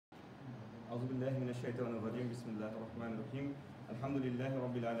أعوذ بالله من الشيطان الرجيم بسم الله الرحمن الرحيم الحمد لله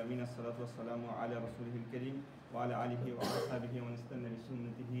رب العالمين الصلاة والسلام على رسوله الكريم وعلى آله وأصحابه ومن استنى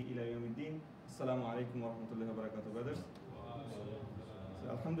بسنته إلى يوم الدين. Assalamu alaikum wa rahmatullahi wa barakatuh, brothers. So,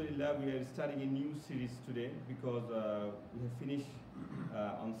 Alhamdulillah, we are starting a new series today because we have finished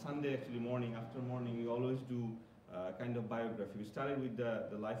on Sunday actually morning. After morning, we always do kind of biography. We started with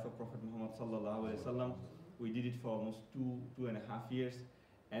the life of Prophet Muhammad sallallahu alaihi wasallam. We did it for almost two and a half years.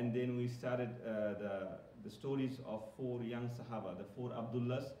 And then we started the stories of 4 young Sahaba, the 4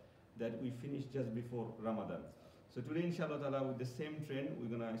 Abdullahs that we finished just before Ramadan. So today, inshallah ta'ala, with the same trend, we're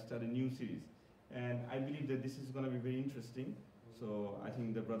going to start a new series. And I believe that this is going to be very interesting. So I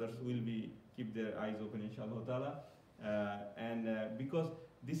think the brothers will keep their eyes open, inshallah ta'ala. Because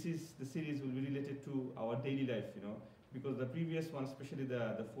the series will be related to our daily life, because the previous one, especially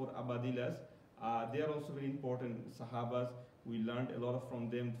the 4 Abadilas, they are also very important Sahabas. We learned a lot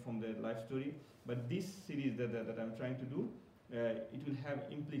from them, from their life story. But this series that I'm trying to do, it will have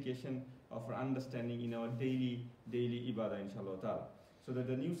implication of our understanding in our daily ibadah, inshallah ta'ala. So that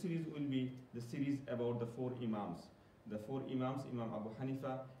the new series will be the series about the 4 Imams. The 4 Imams, Imam Abu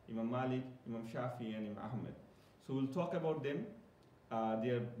Hanifa, Imam Malik, Imam Shafi, and Imam Ahmed. So we'll talk about them.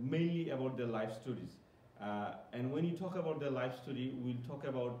 They are mainly about their life stories. And when you talk about their life story, we'll talk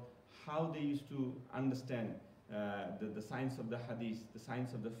about how they used to understand the science of the hadith, the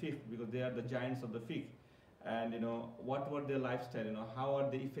science of the fiqh, because they are the giants of the fiqh. And what were their lifestyle, how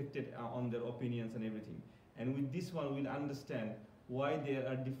are they affected on their opinions and everything. And with this one, we'll understand why there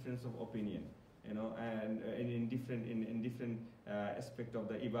are difference of opinion, and in different aspect of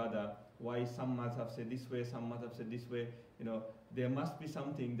the ibadah, why some madhab say this way, some madhab say this way. There must be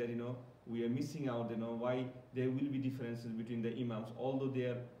something that we are missing out, why there will be differences between the imams, although they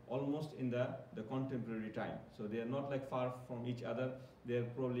are almost in the contemporary time. So they are not like far from each other. They are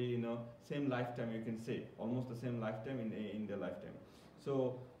probably same lifetime, you can say, almost the same lifetime in their lifetime.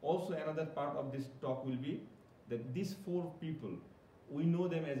 So also another part of this talk will be that these 4 people, we know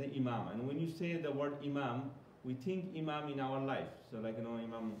them as an imam. And when you say the word imam, we think imam in our life. So like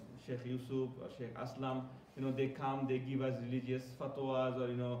Imam Sheikh Yusuf or Sheikh Aslam, they come, they give us religious fatwas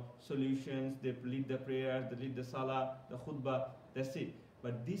or solutions, they lead the prayers, they lead the salah, the khutbah, that's it.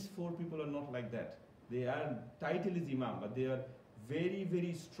 But these 4 people are not like that. Their title is imam, but they are very,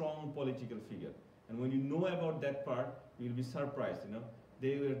 very strong political figure. And when you know about that part, you will be surprised.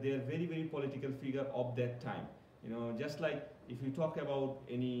 They are very, very political figure of that time. Just like if you talk about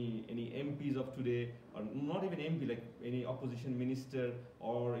any MPs of today, or not even MP, like any opposition minister,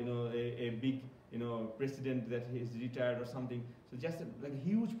 or a big president that is retired or something. So just like a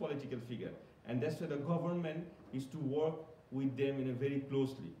huge political figure, and that's why the government is to work with them very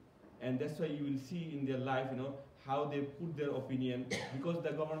closely, and that's why you will see in their life how they put their opinion, because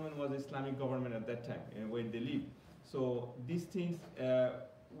the government was Islamic government at that time where they lived. So these things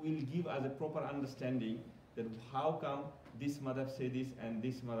will give us a proper understanding that how come this madhab say this and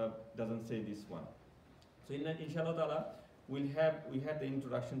this madhab doesn't say this one. So inshallah ta'ala, we had the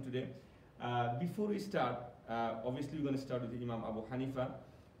introduction today. Before we start, obviously we're going to start with Imam Abu Hanifa.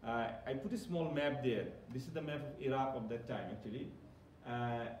 I put a small map there. This is the map of Iraq of that time actually.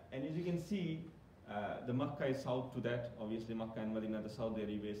 And as you can see, the Makkah is south to that. Obviously Makkah and Medina, the Saudi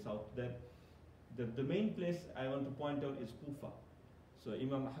Arabia is south to that. The main place I want to point out is Kufa. So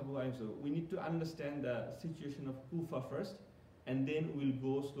Imam Abu Hanifa, we need to understand the situation of Kufa first, and then we'll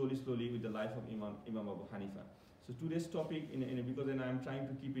go slowly with the life of Imam Abu Hanifa. So today's topic, because then I'm trying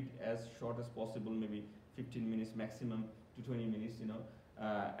to keep it as short as possible, maybe 15 minutes maximum to 20 minutes,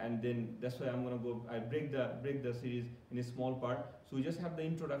 and then that's why I'm gonna I break the series in a small part. So we just have the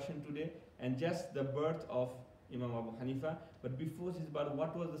introduction today and just the birth of Imam Abu Hanifa. But before this is about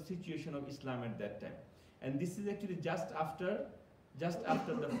what was the situation of Islam at that time, and this is actually just after the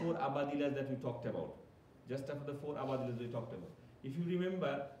 4 Abadilas that we talked about. Just after the 4 Abadilas we talked about. If you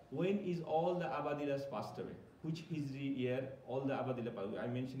remember, when is all the Abadilas passed away? Which Hijri year all the Abadilas passed away? I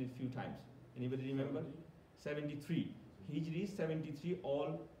mentioned it a few times. Anybody remember? 73. Hijri 73,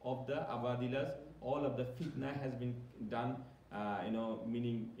 all of the Abadilas, all of the fitna has been done,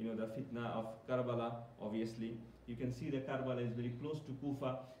 meaning, the fitna of Karbala, obviously. You can see the Karbala is very close to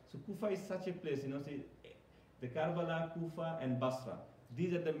Kufa. So Kufa is such a place, see, the Karbala, Kufa, and Basra.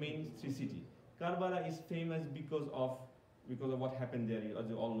 These are the main 3 cities. Karbala is famous because of what happened there, as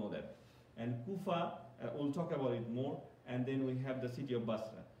you all know that. And Kufa, we'll talk about it more. And then we have the city of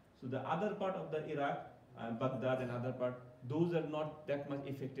Basra. So the other part of the Iraq, Baghdad and other part, those are not that much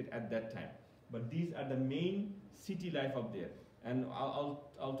affected at that time. But these are the main city life up there. And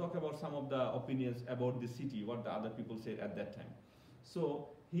I'll talk about some of the opinions about the city, what the other people said at that time. So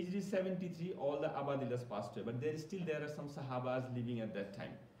Hijri 73, all the Abadilas passed away, but there are some Sahabas living at that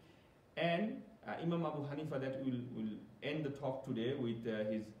time. And Imam Abu Hanifa, that will end the talk today with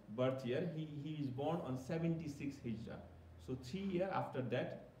his birth year. He is born on 76 Hijrah. So 3 years after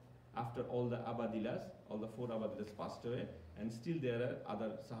that, after all the Abadilas, all the 4 Abadilas passed away, and still there are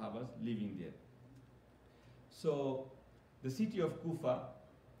other Sahabas living there. So the city of Kufa,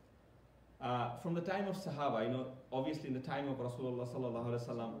 from the time of Sahaba, obviously in the time of Rasulullah sallallahu alaihi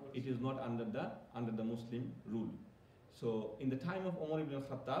wasallam, it is not under the Muslim rule. So in the time of Umar ibn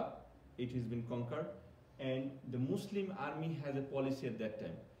al-Khattab, it has been conquered, and the Muslim army has a policy at that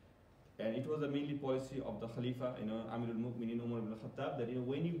time, and it was the mainly policy of the Khalifa, Amirul Mu'minin Umar ibn al-Khattab, that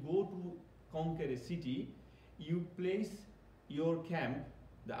when you go to conquer a city, you place your camp,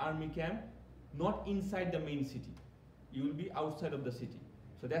 the army camp, not inside the main city. You will be outside of the city.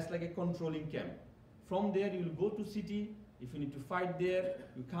 So that's like a controlling camp. From there, you will go to city. If you need to fight there,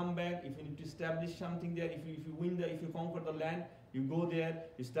 you come back. If you need to establish something there, if you conquer the land, you go there,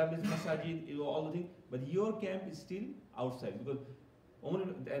 you establish masajid, all the things. But your camp is still outside, because Umar,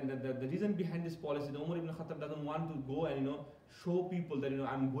 and the reason behind this policy, Umar ibn Khattab doesn't want to go and show people that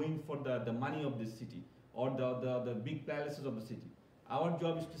I'm going for the money of this city or the big palaces of the city. Our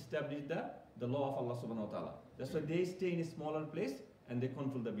job is to establish the law of Allah subhanahu wa ta'ala. That's why they stay in a smaller place and they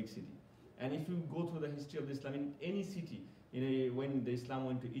control the big city. And if you go through the history of Islam in any city, when the Islam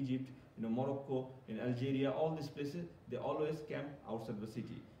went to Egypt, Morocco, in Algeria, all these places, they always camp outside the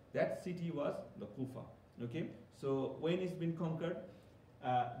city. That city was the Kufa. Okay, so when it's been conquered,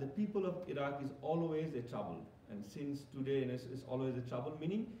 the people of Iraq is always a trouble, and since today it's always a trouble,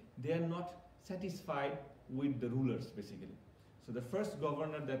 meaning they are not satisfied with the rulers basically. So the first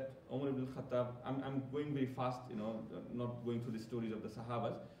governor that Umar ibn Khattab, I'm going very fast, not going through the stories of the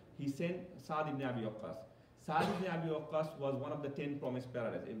Sahabas. He sent Sa'd ibn Abi Waqqas. Sa'd ibn Abi Waqqas was one of the 10 promised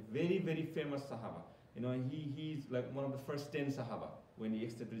paradise, a very, very famous Sahaba. He's like one of the first 10 Sahaba when he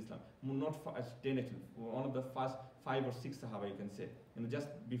accepted Islam. Not 10 actually, one of the first 5 or 6 Sahaba you can say, just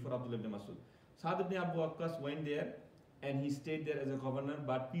before Abdullah ibn Masud. Sa'd ibn Abi Waqqas went there and he stayed there as a governor,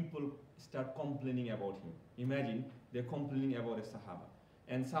 but people start complaining about him. Imagine, they're complaining about a Sahaba.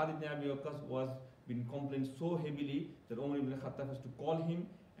 And Sa'd ibn Abi Waqqas was been complained so heavily that Umar ibn Khattab has to call him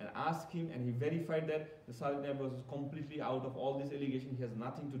and ask him, and he verified that the Sa'd ibn Abi Waqqas is completely out of all this allegation. He has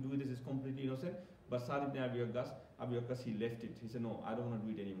nothing to do with this, is completely innocent. But Sa'd ibn Abi Waqqas, he left it. He said, no, I don't want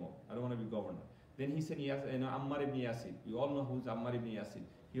to do it anymore. I don't want to be governor. Then he said, Ammar ibn Yasir. You all know who's Ammar ibn Yasir.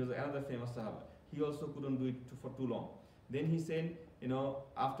 He was another famous Sahaba. He also couldn't do it for too long. Then he said,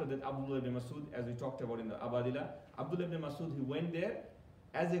 after that, Abdullah ibn Masud, as we talked about in the Abadila, Abdullah ibn Masud, he went there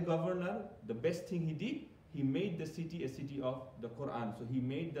as a governor. The best thing he did, he made the city a city of the Quran. So he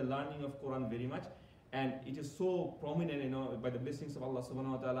made the learning of Quran very much, and it is so prominent, by the blessings of Allah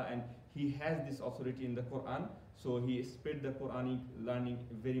subhanahu wa ta'ala, and he has this authority in the Quran. So he spread the Quranic learning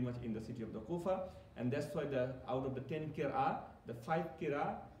very much in the city of the Kufa, and that's why out of the 10 qira'ah, the 5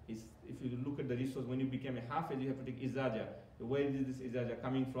 qira'ah is, if you look at the resource, when you became a hafiz, you have to take izaja. Where is this izaja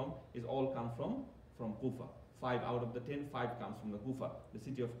coming from? Is all come from Kufa. 5 out of the 10, 5 comes from the Kufa, the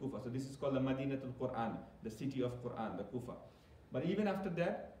city of Kufa. So this is called the Madinatul Quran, the city of Quran, the Kufa. But even after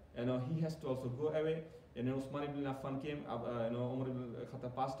that, he has to also go away. And then Usman ibn Affan came. Umar ibn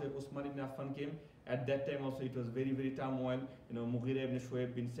Khattab passed away. Usman ibn Affan came. At that time also it was very, very turmoil. Mughira ibn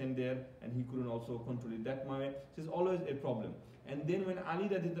Shuaib been sent there, and he couldn't also control it that way. So it's always a problem. And then when Ali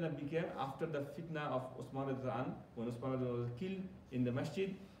radiallahu anhu became, after the fitna of Usman radiallahu anhu, when Usman radiallahu anhu was killed in the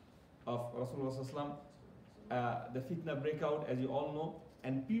masjid of Rasulullah sallallahu alaihi wasallam, the fitna break out, as you all know.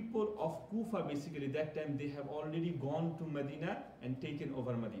 And people of Kufa, basically that time, they have already gone to Medina and taken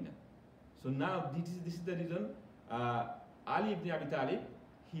over Medina. So now this is the reason Ali ibn Abi Talib,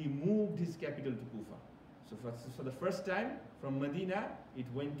 he moved his capital to Kufa. So for the first time from Medina, it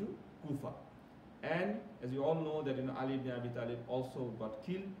went to Kufa. And as you all know that Ali ibn Abi Talib also got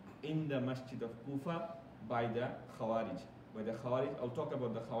killed in the masjid of Kufa by the Khawarij. I'll talk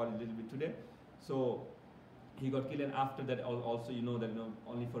about the Khawarij a little bit today. So he got killed, and after that also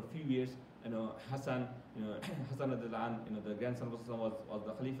only for a few years, Hassan, Hassan the grandson of Hassan was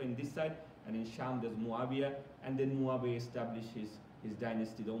the Khalifa in this side, and in Sham there's Muawiyah, and then Muawiyah established his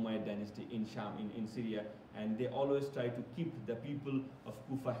dynasty, the Umayyad dynasty in Sham, in Syria, and they always try to keep the people of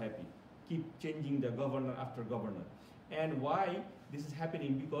Kufa happy, keep changing the governor after governor. And why this is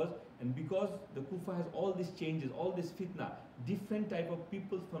happening? Because the Kufa has all these changes, all this fitna, different type of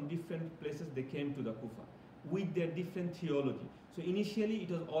people from different places, they came to the Kufa with their different theology. So initially it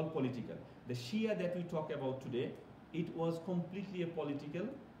was all political. The Shia that we talk about today, it was completely a political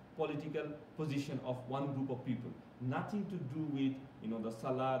political position of one group of people. Nothing to do with the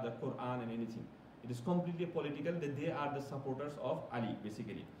Salah, the Quran, and anything. It is completely political, that they are the supporters of Ali,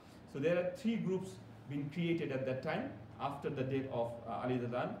 basically. So there are three groups being created at that time after the death of Ali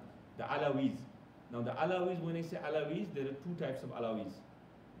Radhan. The Alawis. Now the Alawis, when I say Alawis, there are two types of Alawis.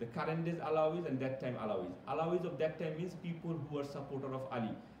 The current days Alawis and that time Alawis. Alawis of that time means people who are supporter of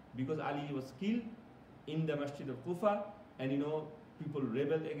Ali, because Ali was killed in the Masjid of Kufa, and people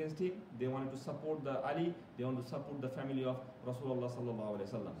rebelled against him. They wanted to support the Ali. They want to support the family of Rasulullah sallallahu alaihi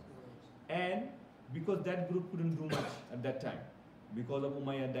wasallam. And because that group couldn't do much at that time, because of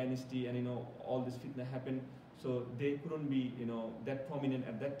Umayyad dynasty and all this fitna happened, so they couldn't be that prominent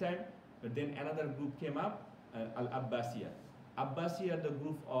at that time. But then another group came up, Al-Abbasiyya. Abbasiyya, the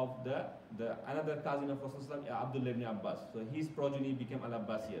group of the another cousin of Rasulullah, Abdullah ibn Abbas. So his progeny became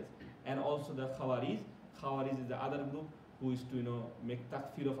Al-Abbasiyyas. And also the Khawarij. Khawarij is the other group who is to make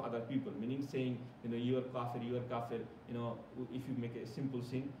takfir of other people, meaning saying you are kafir, if you make a simple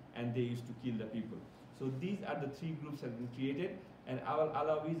sin, and they used to kill the people. So these are the three groups that have been created, and our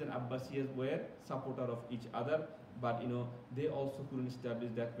Alawis and Abbasiyas were supporter of each other, but they also couldn't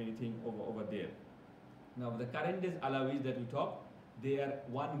establish that many things over there. Now the current days Alawis that we talk, they are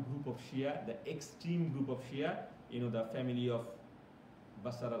one group of Shia, the extreme group of Shia, the family of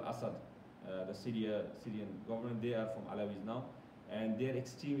Bashar al-Assad, the Syrian government. They are from Alawis now, and they are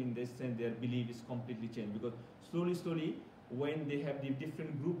extreme in this sense. Their belief is completely changed, because slowly when they have the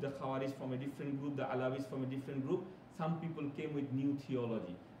different group, the Khawarij from a different group, the Alawis from a different group, some people came with new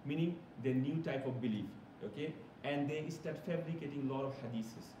theology, meaning the new type of belief, okay, and they start fabricating a lot of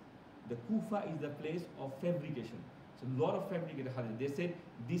hadiths. The Kufa is the place of fabrication. So a lot of fabricated hadith. They said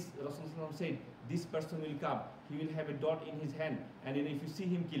this, Rasulullah said, this person will come, he will have a dot in his hand, and if you see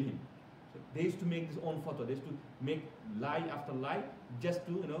him, kill him. So they used to make this own photo. They used to make lie after lie just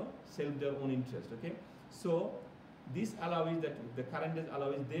to serve their own interest. Okay, so these Alawis, that the current days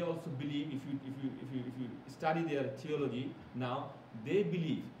Alawis, they also believe, if you study their theology now, they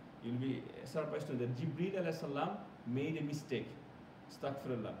believe, you'll be surprised to know that Jibreel alayhi salam made a mistake.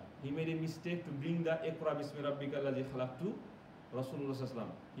 Astaghfirullah. He made a mistake to bring the Iqra bismi rabbika alladhi khalaq to Rasulullah sallallahu alaihi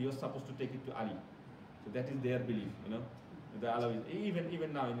wasallam. He was supposed to take it to Ali. So that is their belief, the Alawis.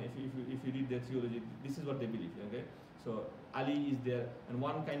 Even now, if you read their theology, this is what they believe. Okay, so Ali is there, and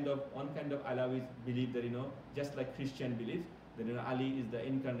one kind of Alawis believe that just like Christian believes that Ali is the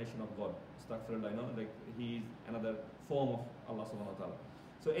incarnation of God. Astaghfirullah, like he is another form of Allah subhanahu wa ta'ala.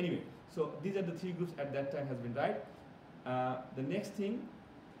 So anyway, so these are the three groups at that time has been right. The next thing,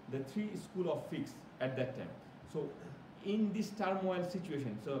 the three school of fiqh at that time. So in this turmoil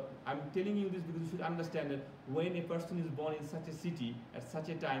situation, so I'm telling you this because you should understand that when a person is born in such a city at such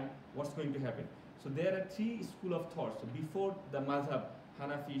a time, what's going to happen. So there are three school of thoughts. So before the madhab,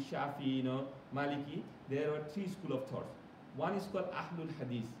 Hanafi, Shafi, Maliki, there were three school of thoughts. One is called Ahlul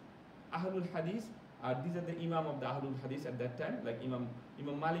Hadith. Ahlul Hadith, these are the Imam of the Ahlul Hadith at that time, like Imam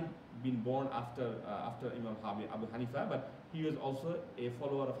Malik been born after Imam Abu Hanifa, but he was also a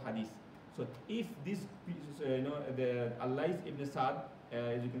follower of Hadith. So if this, the Al-Layth ibn Sa'd,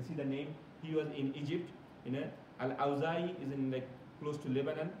 as you can see the name, he was in Egypt. Al-Awza'i is in close to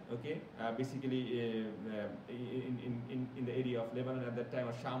Lebanon. Okay, basically in the area of Lebanon at that time,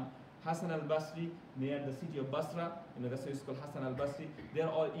 or Sham. Hassan al-Basri, near the city of Basra, that's why it's called Hassan al-Basri. They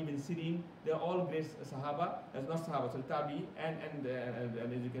are all even Syrian. They are all great Sahaba. That's not Sahaba, so Tabi, and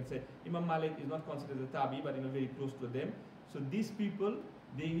as you can say, Imam Malik is not considered a Tabi, but very close to them. So these people,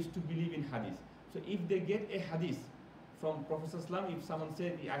 they used to believe in Hadith. So if they get a Hadith from Prophet ﷺ, if someone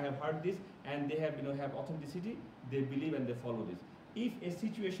said, I have heard this, and they have have authenticity, they believe and they follow this. If a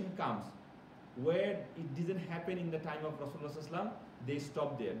situation comes where it didn't happen in the time of Rasulullah ﷺ, they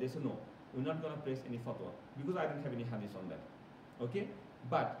stop there. They say, no, we're not going to place any fatwa because I don't have any hadith on that. Okay?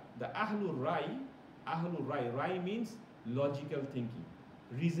 But the Ahlul Rai means logical thinking,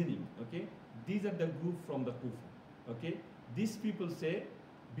 reasoning. Okay? These are the group from the Kufa. Okay? These people say,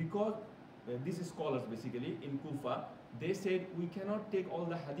 because these scholars basically in Kufa, they said we cannot take all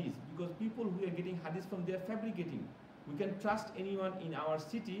the hadith because people who are getting hadith from, they are fabricating. We can trust anyone in our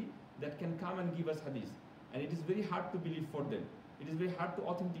city that can come and give us hadith, and it is very hard to believe for them. It is very hard to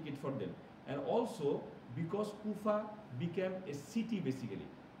authenticate for them. And also because Kufa became a city basically.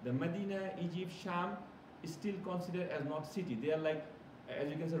 The Medina, Egypt, Sham is still considered as not city. They are like, as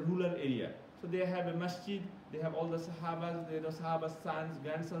you can say, rural area. So they have a masjid, they have all the Sahabas, Sahabas' sons,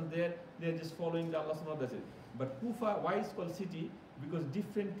 grandsons there, they're just following the Allah subhanahu wa ta'ala. But Kufa, why is called city? Because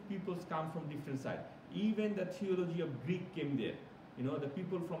different peoples come from different sides. Even the theology of Greek came there. The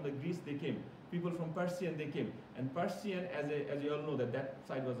people from the Greece, they came. People from Persian, they came. And Persian, as you all know, that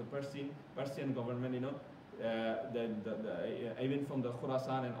side was a Persian government, even from the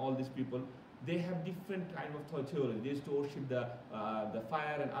Khurasan and all these people, they have different kind of theology. They used to worship the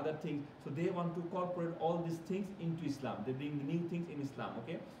fire and other things. So they want to incorporate all these things into Islam. They bring the new things in Islam,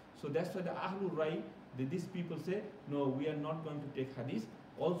 okay? So that's why the Ahlul Rai, these people say, no, we are not going to take hadith.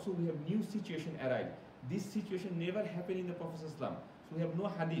 Also, we have new situation arrived. This situation never happened in the Prophet Islam. So we have no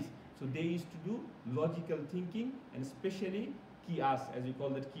hadith. So they used to do logical thinking, and especially qiyas, as we call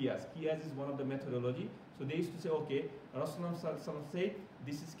that qiyas. Qiyas is one of the methodology. So they used to say, okay, Rasulullah said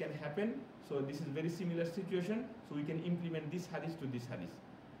this can happen. So this is very similar situation. So we can implement this hadith to this hadith.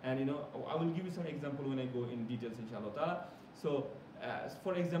 And I will give you some example when I go in details, inshallah ta'ala. So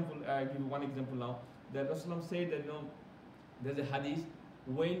for example, I give you one example now. That Rasulullah said that there's a hadith,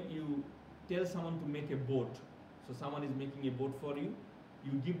 when you tell someone to make a boat, so someone is making a boat for you,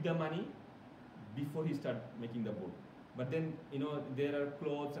 you give the money before he start making the boat. But then, there are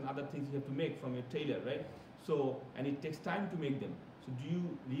clothes and other things you have to make from your tailor, right? So, and it takes time to make them. So do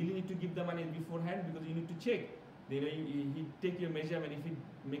you really need to give the money beforehand? Because you need to check. He take your measurement. If you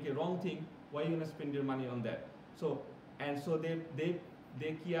make a wrong thing, why are you going to spend your money on that? So, and so they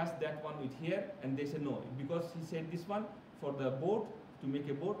qiyas that one with here, and they say no, because he said this one for the boat, to make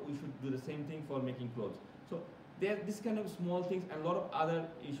a boat, we should do the same thing for making clothes. So there are this kind of small things, and a lot of other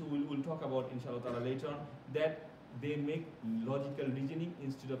issues we'll talk about, inshallah ta'ala, later on, that they make logical reasoning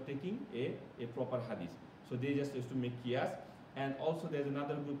instead of taking a proper hadith. So they just used to make qiyas. And also there's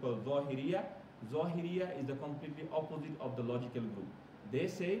another group called Zahiriya. Zahiriya is the completely opposite of the logical group. They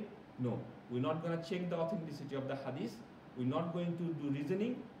say, no, we're not going to check the authenticity of the hadith. We're not going to do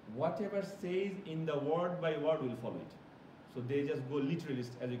reasoning. Whatever says in the word by word, we'll follow it. So they just go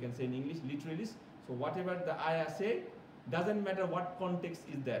literalist, as you can say in English, literalist. So whatever the ayah say, doesn't matter what context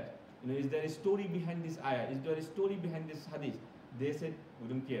is that. Is there a story behind this ayah? Is there a story behind this hadith? They said, we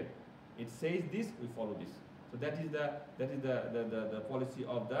don't care. It says this, we follow this. So that is the policy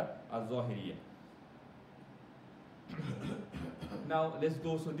of the Zahiriyya. Now let's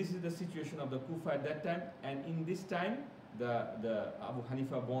go. So this is the situation of the Kufa at that time, and in this time, the Abu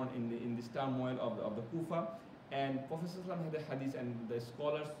Hanifa born in this turmoil of the Kufa, and Prophet ﷺ had a hadith, and the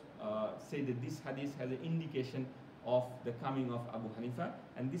scholars say that this hadith has an indication of the coming of Abu Hanifa,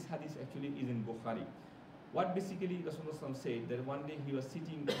 and this hadith actually is in Bukhari. What basically Rasulullah said, that one day he was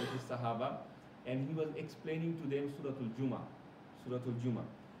sitting with his Sahaba, and he was explaining to them Surah Al-Jumu'ah.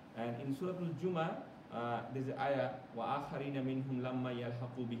 And in Surah Al-Jumu'ah, there's an ayah, وَآخَرِينَ مِنْهُمْ لَمَّا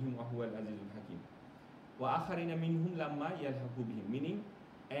يَلْحَقُوا بِهِمْ وَهُوَ الْعَزِيزُ الْحَكِيمُ. وَآخَرِينَ مِنْهُمْ لَمَّا يَلْحَقُوا بِهِمْ, meaning,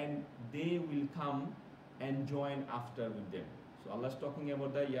 and they will come and join after with them. So Allah is talking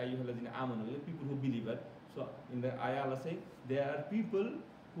about the Ya ayyuhalladhina amanu, people who believe it. So in the ayah Allah says, there are people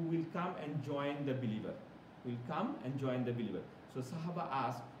who will come and join the believer. So Sahaba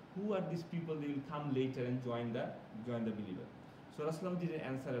asked, who are these people? They will come later and join the believer. So Rasulullah didn't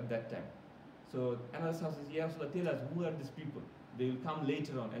answer at that time. So another Sahaba says, Ya Rasulullah, tell us, who are these people? They will come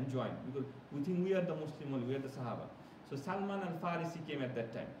later on and join, because we think we are the Muslim only, we are the Sahaba. So Salman al-Farisi came at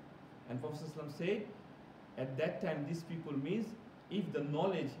that time, and Prophet said, at that time these people means, if the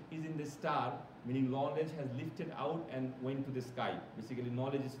knowledge is in the star, meaning knowledge has lifted out and went to the sky. Basically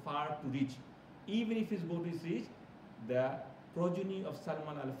knowledge is far to reach. Even if his boat is reached, the progeny of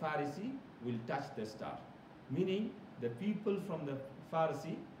Salman al-Farisi will touch the star. Meaning the people from the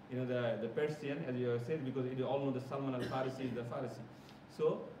Farsi, the Persian, as you have said, because you all know that Salman al-Farisi is the Farsi.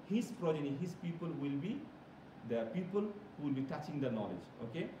 So his progeny, his people will be the people who will be touching the knowledge.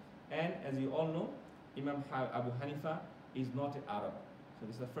 Okay? And as you all know, Imam Abu Hanifa is not an Arab. So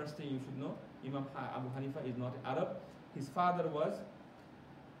this is the first thing you should know. Imam Abu Hanifa is not an Arab. His father was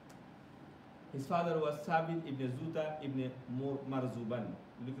Sabit ibn Zuta ibn Marzuban.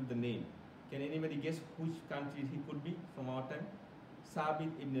 Look at the name. Can anybody guess which country he could be from our time?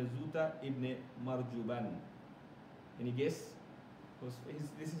 Sabit ibn Zuta ibn Marzuban. Any guess?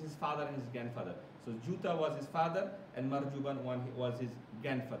 This is his father and his grandfather. So Juta was his father and Marzuban was his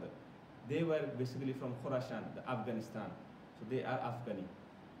grandfather. They were basically from Khurasan, the Afghanistan. So they are Afghani.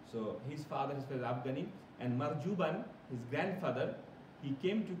 So his father is Afghani, and Marzuban, his grandfather, he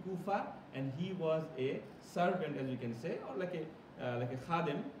came to Kufa and he was a servant, as you can say, or like a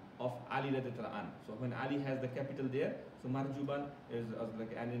khadim of Ali radhiyallahu anhu. So when Ali has the capital there, so Marzuban is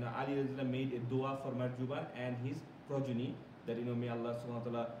and Ali radhiyallahu made a dua for Marzuban and his progeny, that may Allah subhanahu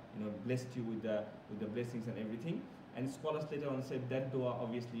wa ta'ala blessed you with the blessings and everything. And scholars later on said that dua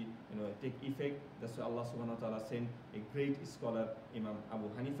obviously take effect. That's why Allah subhanahu wa ta'ala sent a great scholar, Imam Abu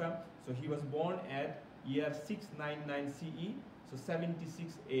Hanifa. So he was born at year 699 CE, so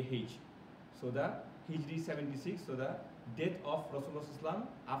 76 AH. So the Hijri 76, so the death of Rasulullah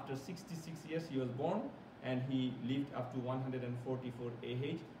after 66 years he was born, and he lived up to 144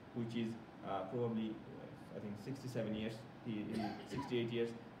 AH, which is probably I think 67 years, 68 years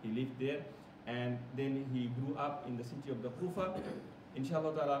he lived there, and then he grew up in the city of the Kufa.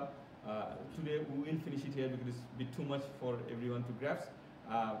 Inshallah ta'ala, today we will finish it here because it's a bit too much for everyone to grasp.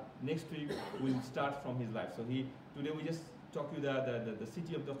 Next week we'll start from his life. So today we just talk you the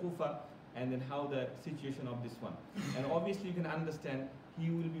city of the Kufa, and then how the situation of this one. And obviously you can understand he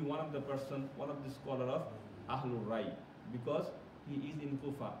will be one of the scholar of Ahlul Rai, because he is in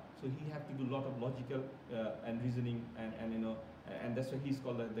Kufa. So he have to do a lot of logical and reasoning, and you know, and that's why he's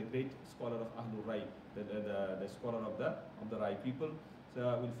called the great scholar of Ahlul Rai, the scholar of the Rai people. So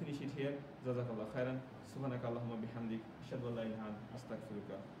we'll finish it here. Jazakallah khairan. Subhanakallahumma bihamdik. Ashhadu an la ilaha illa anta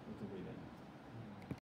astaghfiruka wa atubu ilayk.